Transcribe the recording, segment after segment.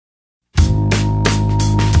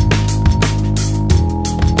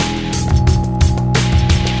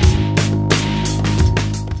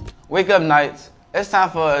Wake up, Knights. It's time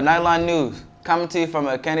for Knightline News, coming to you from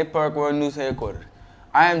a Candy Park World News headquarters.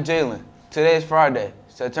 I am Jalen. Today is Friday,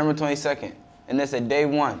 September 22nd, and it's a day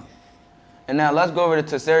one. And now let's go over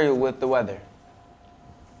to Tesseria with the weather.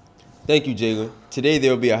 Thank you, Jalen. Today there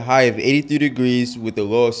will be a high of 83 degrees with a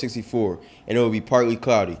low of 64, and it will be partly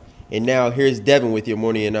cloudy. And now here's Devin with your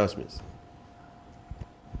morning announcements.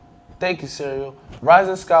 Thank you, Serial.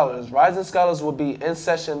 Rising Scholars will be in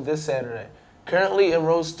session this Saturday. Currently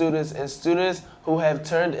enrolled students and students who have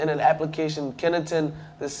turned in an application can attend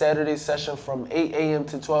the Saturday session from 8 a.m.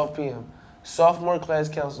 to 12 p.m. Sophomore Class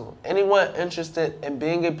Council. Anyone interested in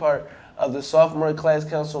being a part of the Sophomore Class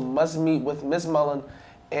Council must meet with Ms. Mullen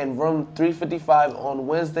in room 355 on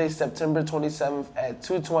Wednesday, September 27th at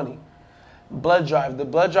 2:20. Blood Drive. The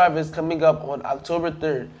blood drive is coming up on October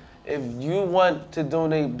 3rd. If you want to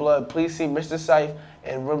donate blood, please see Mr. Seif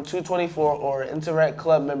in room 224 or Interact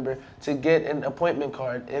Club member to get an appointment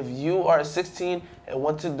card. If you are 16 and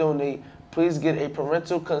want to donate, please get a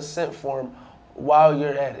parental consent form while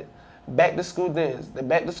you're at it. Back to School Dance. The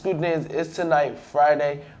Back to School Dance is tonight,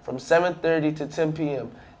 Friday, from 7:30 to 10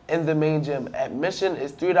 p.m. in the main gym. Admission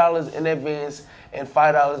is $3 in advance and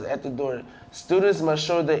 $5 at the door. Students must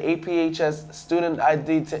show the APHS student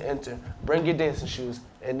ID to enter. Bring your dancing shoes.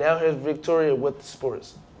 And now here's Victoria with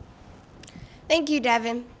sports. Thank you,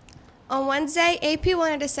 Devin. On Wednesday, AP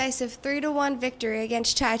won a decisive 3-1 victory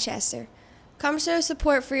against Chichester. Come show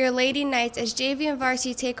support for your Lady Knights as JV and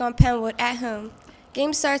Varsity take on Penwood at home.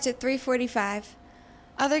 Game starts at 3:45.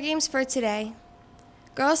 Other games for today.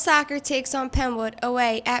 Girls soccer takes on Penwood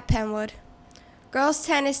away at Penwood. Girls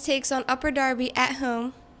tennis takes on Upper Darby at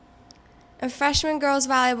home. And freshman girls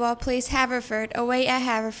volleyball plays Haverford away at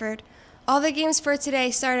Haverford. All the games for today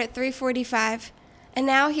start at 3:45. And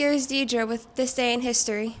now here's Deidre with This Day in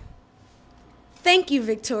History. Thank you,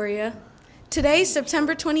 Victoria. Today,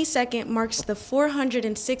 September 22nd, marks the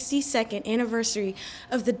 462nd anniversary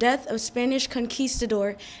of the death of Spanish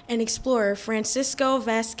conquistador and explorer Francisco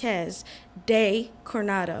Vázquez de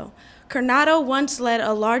Coronado. Coronado once led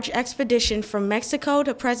a large expedition from Mexico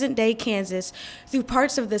to present-day Kansas through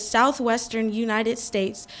parts of the southwestern United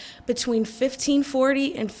States between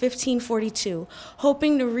 1540 and 1542,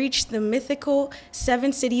 hoping to reach the mythical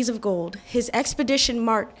Seven Cities of Gold. His expedition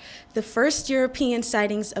marked the first European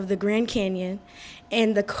sightings of the Grand Canyon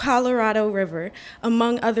and the Colorado River,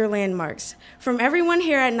 among other landmarks. From everyone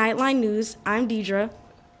here at Knightline News, I'm Deidre.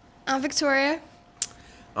 I'm Victoria.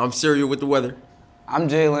 I'm Serial with the weather. I'm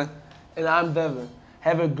Jalen. And I'm Devin.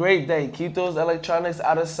 Have a great day. Keep those electronics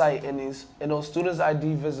out of sight and those students'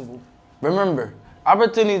 ID visible. Remember,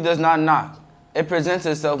 opportunity does not knock. It presents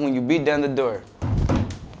itself when you beat down the door.